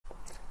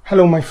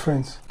Hello my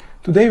friends,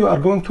 today we are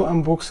going to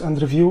unbox and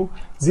review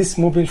this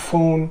mobile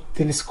phone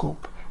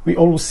telescope. We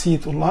always see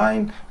it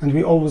online and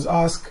we always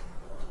ask,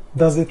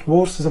 does it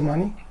worth the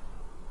money?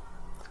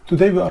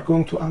 Today we are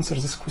going to answer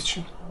this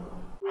question.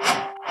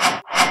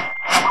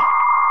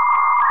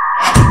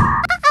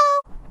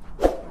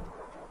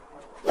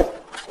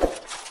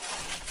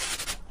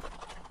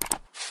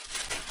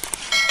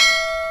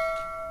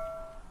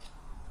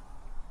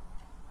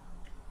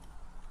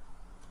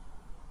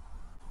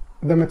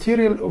 The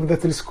material of the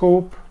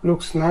telescope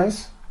looks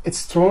nice. It's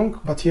strong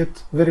but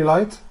yet very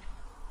light.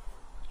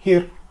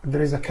 Here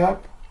there is a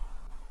cap,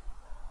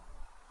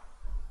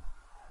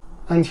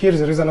 and here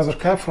there is another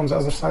cap from the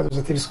other side of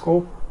the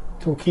telescope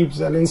to keep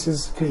the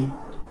lenses clean.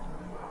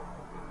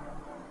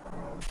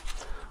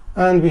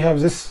 And we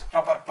have this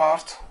rubber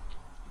part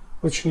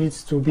which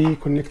needs to be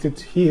connected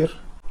here,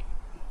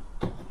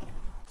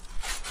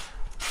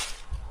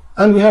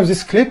 and we have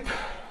this clip.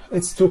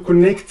 It's to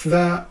connect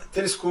the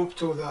telescope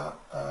to the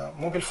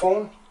mobile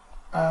phone,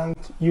 and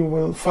you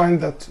will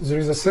find that there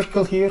is a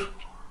circle here.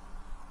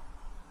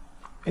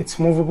 It's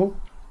movable,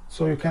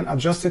 so you can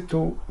adjust it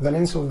to the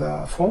lens of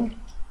the phone.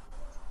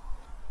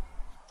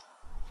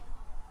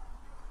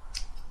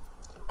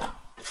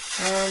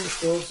 And of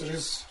course there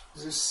is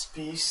this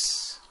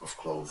piece of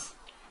cloth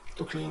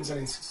to clean the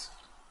lenses.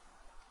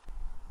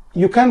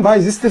 You can buy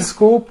this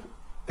telescope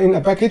in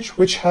a package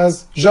which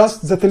has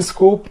just the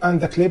telescope and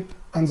the clip,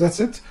 and that's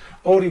it,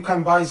 or you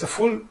can buy the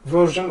full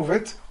version of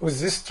it with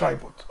this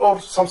tripod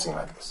or something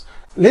like this.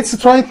 Let's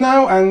try it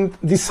now and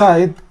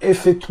decide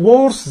if it's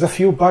worth the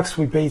few bucks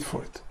we paid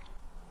for it.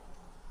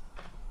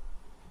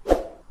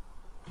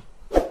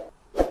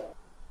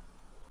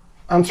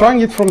 I'm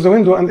trying it from the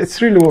window and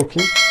it's really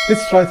working.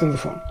 Let's try it on the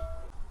phone.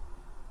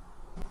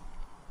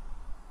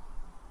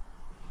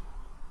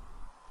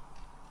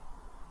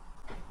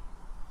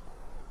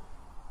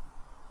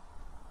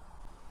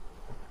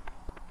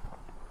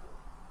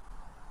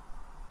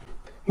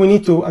 We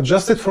need to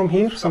adjust it from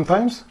here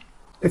sometimes.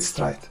 Let's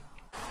try it.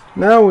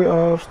 Now we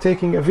are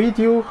taking a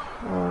video.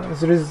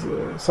 There is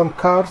some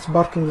cars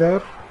parking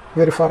there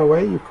very far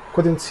away. You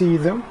couldn't see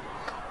them,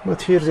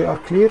 but here they are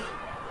clear.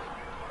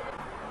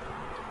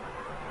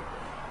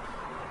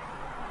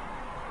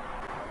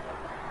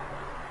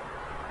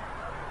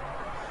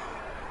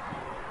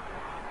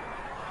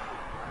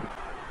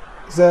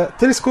 The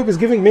telescope is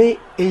giving me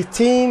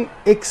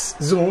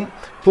 18x zoom,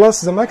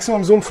 plus the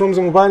maximum zoom from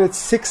the mobile is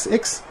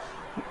 6x.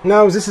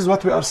 Now this is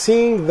what we are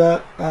seeing,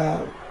 the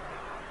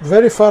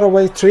very far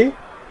away tree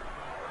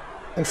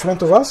in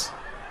front of us.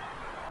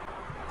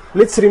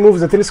 Let's remove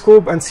the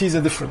telescope and see the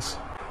difference.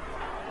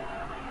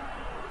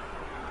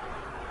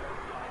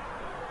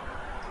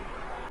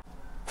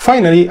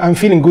 Finally, I'm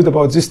feeling good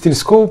about this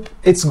telescope.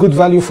 It's good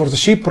value for the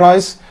cheap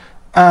price,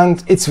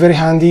 and it's very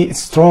handy.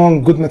 It's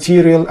strong, good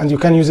material, and you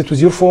can use it with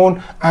your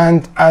phone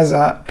and as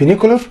a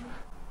binocular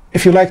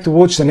if you like to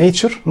watch the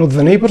nature, not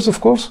the neighbors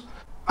of course.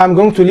 I'm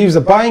going to leave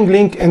the buying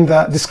link in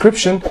the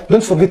description.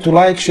 Don't forget to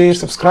like, share,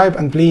 subscribe,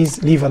 and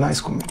please leave a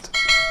nice comment.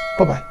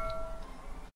 Bye bye.